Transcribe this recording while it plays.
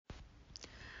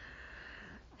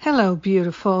Hello,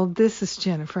 beautiful. This is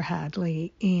Jennifer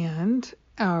Hadley, and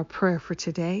our prayer for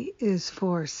today is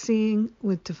for seeing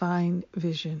with divine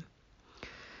vision.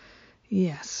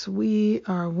 Yes, we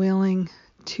are willing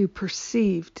to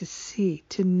perceive, to see,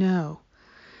 to know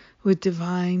with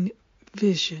divine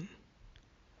vision.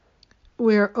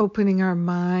 We're opening our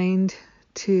mind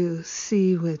to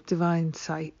see with divine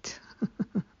sight.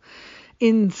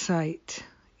 Insight,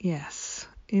 yes,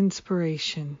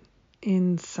 inspiration,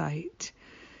 insight.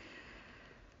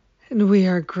 And we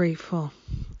are grateful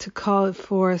to call it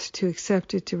forth, to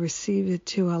accept it, to receive it,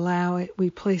 to allow it. We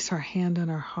place our hand on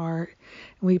our heart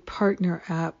and we partner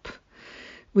up.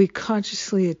 We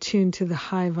consciously attune to the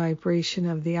high vibration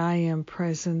of the I Am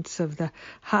presence of the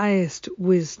highest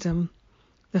wisdom,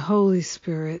 the Holy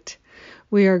Spirit.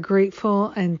 We are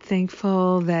grateful and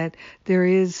thankful that there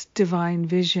is divine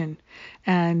vision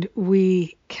and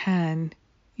we can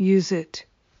use it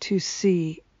to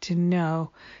see, to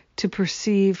know, to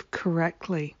perceive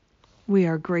correctly. We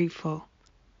are grateful.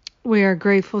 We are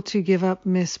grateful to give up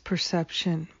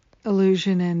misperception.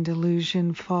 Illusion and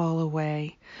delusion fall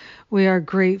away. We are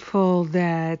grateful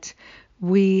that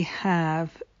we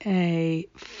have a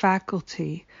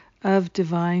faculty of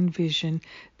divine vision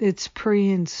that's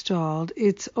pre-installed.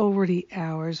 It's already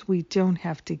ours. We don't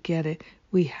have to get it.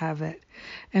 We have it.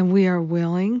 And we are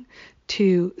willing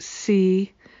to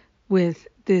see with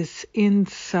this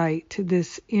insight,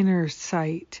 this inner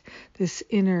sight, this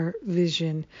inner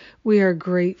vision. We are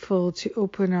grateful to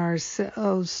open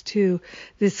ourselves to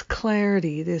this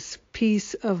clarity, this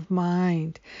peace of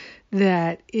mind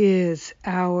that is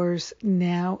ours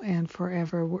now and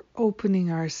forever. We're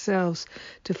opening ourselves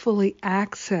to fully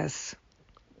access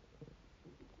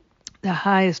the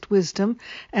highest wisdom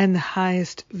and the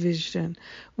highest vision.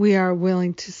 We are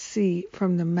willing to see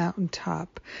from the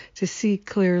mountaintop, to see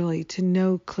clearly, to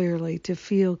know clearly, to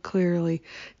feel clearly,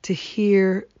 to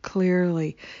hear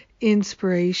clearly,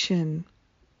 inspiration,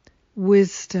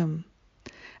 wisdom,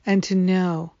 and to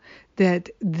know that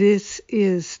this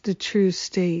is the true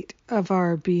state of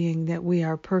our being, that we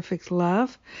are perfect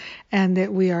love and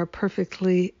that we are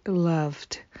perfectly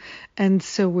loved. And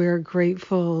so we're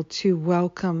grateful to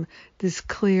welcome this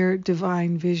clear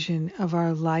divine vision of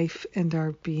our life and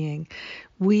our being.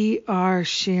 We are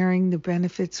sharing the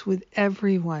benefits with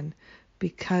everyone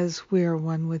because we are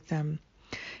one with them.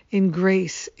 In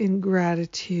grace, in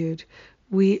gratitude,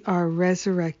 we are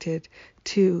resurrected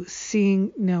to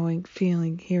seeing, knowing,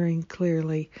 feeling, hearing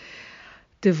clearly.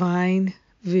 Divine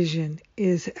vision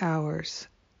is ours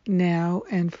now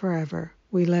and forever.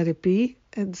 We let it be,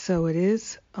 and so it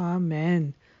is.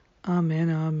 Amen.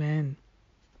 Amen. Amen.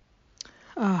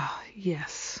 Ah,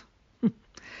 yes.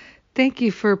 Thank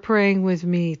you for praying with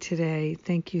me today.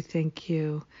 Thank you. Thank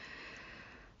you.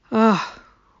 Ah,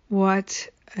 what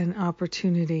an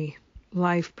opportunity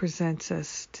life presents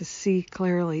us to see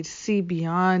clearly, to see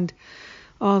beyond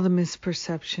all the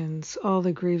misperceptions, all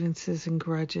the grievances and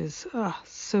grudges.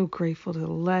 So grateful to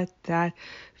let that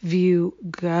view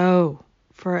go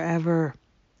forever.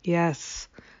 Yes.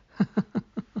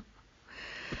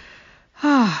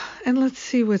 And let's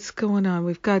see what's going on.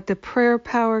 We've got the prayer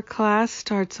power class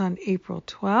starts on April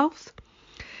 12th.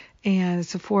 And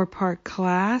it's a 4-part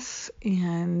class.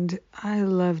 And I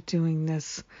love doing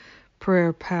this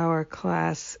prayer power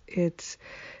class. It's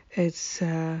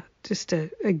just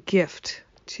a gift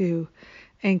to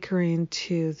anchor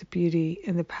into the beauty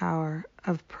and the power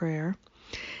of prayer.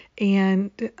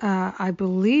 And I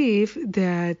believe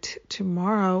that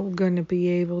tomorrow we're going to be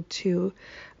able to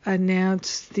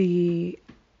announce the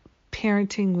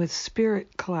Parenting with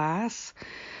Spirit class.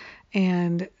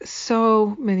 And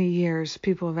so many years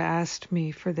people have asked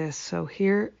me for this. So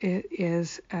here it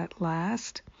is at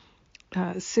last.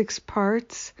 6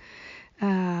 parts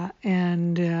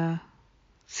and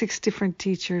 6 different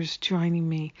teachers joining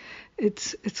me.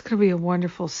 It's going to be a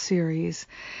wonderful series.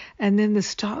 And then the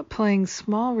Stop Playing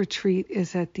Small retreat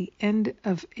is at the end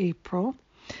of April.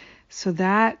 So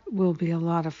that will be a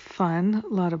lot of fun,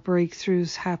 a lot of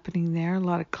breakthroughs happening there, a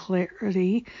lot of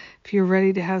clarity. If you're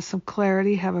ready to have some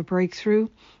clarity, have a breakthrough,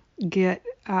 get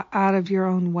out of your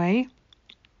own way.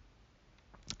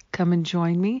 Come and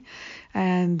join me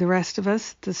and the rest of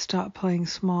us at the Stop Playing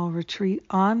Small retreat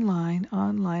online.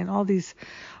 All these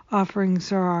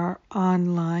offerings are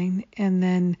online. And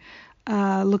then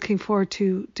looking forward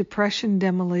to Depression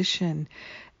Demolition,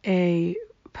 a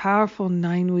powerful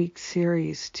 9-week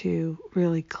series to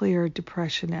really clear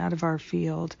depression out of our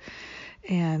field.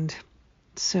 And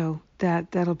so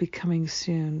that'll be coming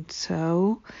soon.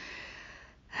 So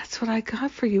that's what I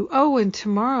got for you. Oh, and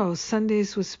tomorrow,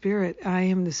 Sundays with Spirit. I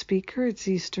am the speaker. It's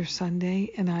Easter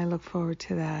Sunday, and I look forward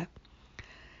to that.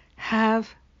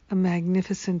 Have a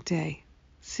magnificent day,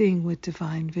 seeing with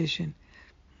divine vision.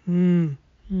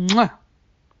 Mwah.